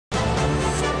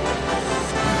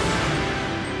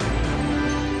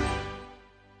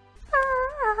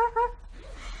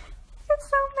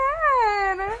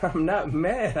I'm not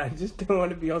mad, I just don't want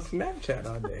to be on Snapchat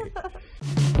all day.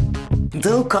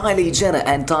 Though Kylie Jenner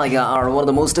and Tyga are one of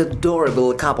the most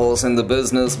adorable couples in the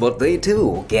business, but they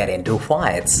too get into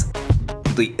fights.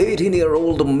 The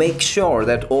 18-year-old makes sure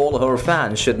that all her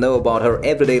fans should know about her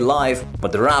everyday life,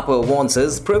 but the rapper wants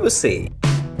his privacy.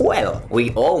 Well,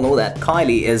 we all know that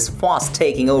Kylie is fast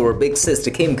taking over big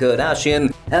sister Kim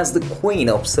Kardashian as the queen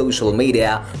of social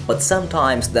media, but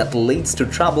sometimes that leads to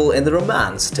trouble in the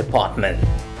romance department.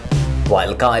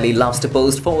 While Kylie loves to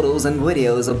post photos and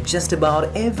videos of just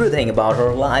about everything about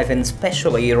her life, and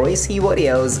especially racy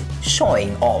videos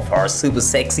showing off her super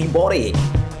sexy body,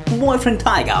 boyfriend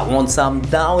Tyga wants some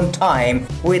downtime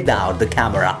without the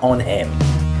camera on him.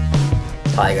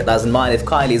 Tyga doesn't mind if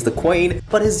Kylie is the queen,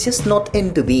 but is just not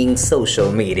into being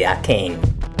social media king.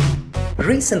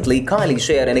 Recently, Kylie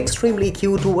shared an extremely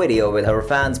cute video with her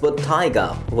fans, but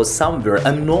Tyga was somewhere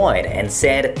annoyed and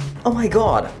said, "Oh my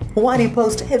god, why do you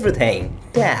post everything?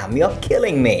 Damn, you're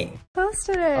killing me."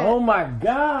 Posted it. Oh my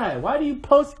god, why do you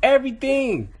post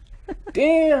everything?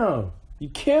 Damn,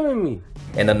 you're killing me.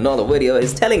 In another video,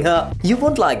 he's telling her, "You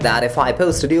wouldn't like that if I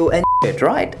posted you and shit,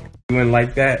 right?" You wouldn't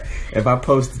like that if I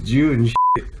posted you and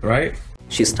shit, right?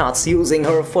 She starts using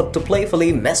her foot to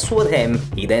playfully mess with him.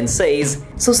 He then says,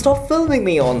 "So stop filming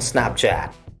me on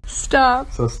Snapchat." Stop.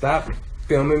 So stop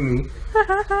filming me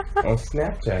on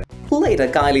Snapchat. Later,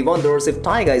 Kylie wonders if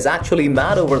Tyga is actually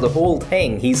mad over the whole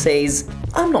thing. He says,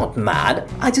 "I'm not mad,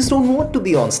 I just don't want to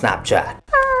be on Snapchat."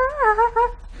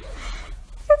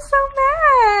 It's so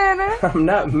mad. I'm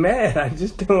not mad, I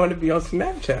just don't want to be on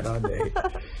Snapchat all day.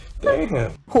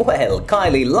 Damn. Well,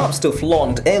 Kylie loves to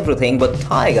flaunt everything, but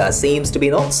Tyga seems to be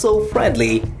not so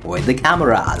friendly with the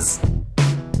cameras.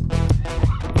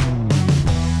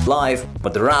 Live,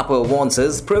 but the rapper wants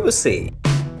his privacy.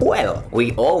 Well,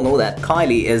 we all know that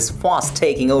Kylie is fast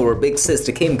taking over big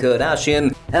sister Kim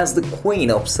Kardashian as the queen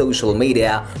of social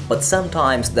media, but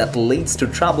sometimes that leads to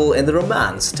trouble in the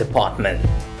romance department.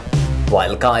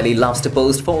 While Kylie loves to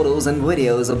post photos and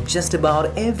videos of just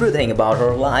about everything about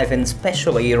her life, and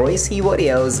especially racy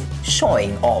videos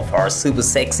showing off her super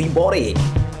sexy body,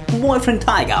 boyfriend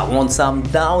Tyga wants some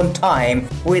downtime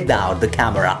without the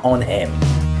camera on him.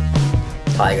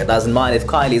 Tyga doesn't mind if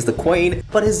Kylie is the queen,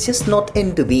 but is just not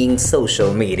into being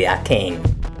social media king.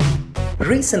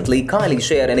 Recently, Kylie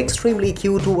shared an extremely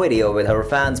cute video with her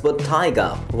fans, but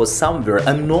Tyga was somewhere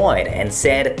annoyed and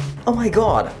said, "Oh my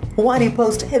god, why do you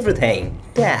post everything?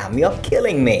 Damn, you're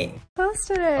killing me."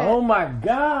 Posted it. Oh my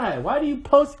god, why do you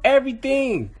post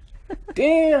everything?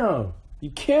 Damn,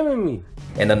 you're killing me.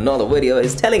 In another video,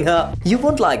 he's telling her, "You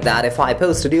wouldn't like that if I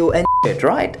posted you and shit,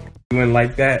 right?" You wouldn't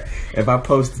like that if I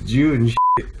posted you and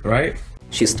shit, right?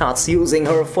 She starts using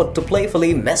her foot to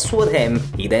playfully mess with him.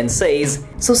 He then says,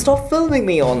 "So stop filming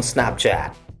me on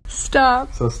Snapchat."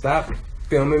 Stop. So stop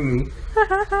filming me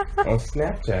on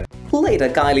Snapchat. Later,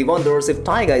 Kylie wonders if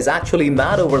Tyga is actually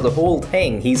mad over the whole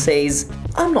thing. He says,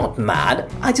 "I'm not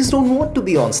mad, I just don't want to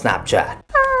be on Snapchat."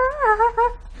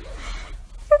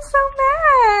 It's so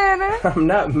mad. I'm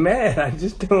not mad, I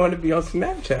just don't want to be on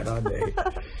Snapchat all day.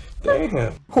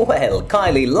 Damn. Well,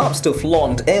 Kylie loves to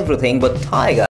flaunt everything, but Tyga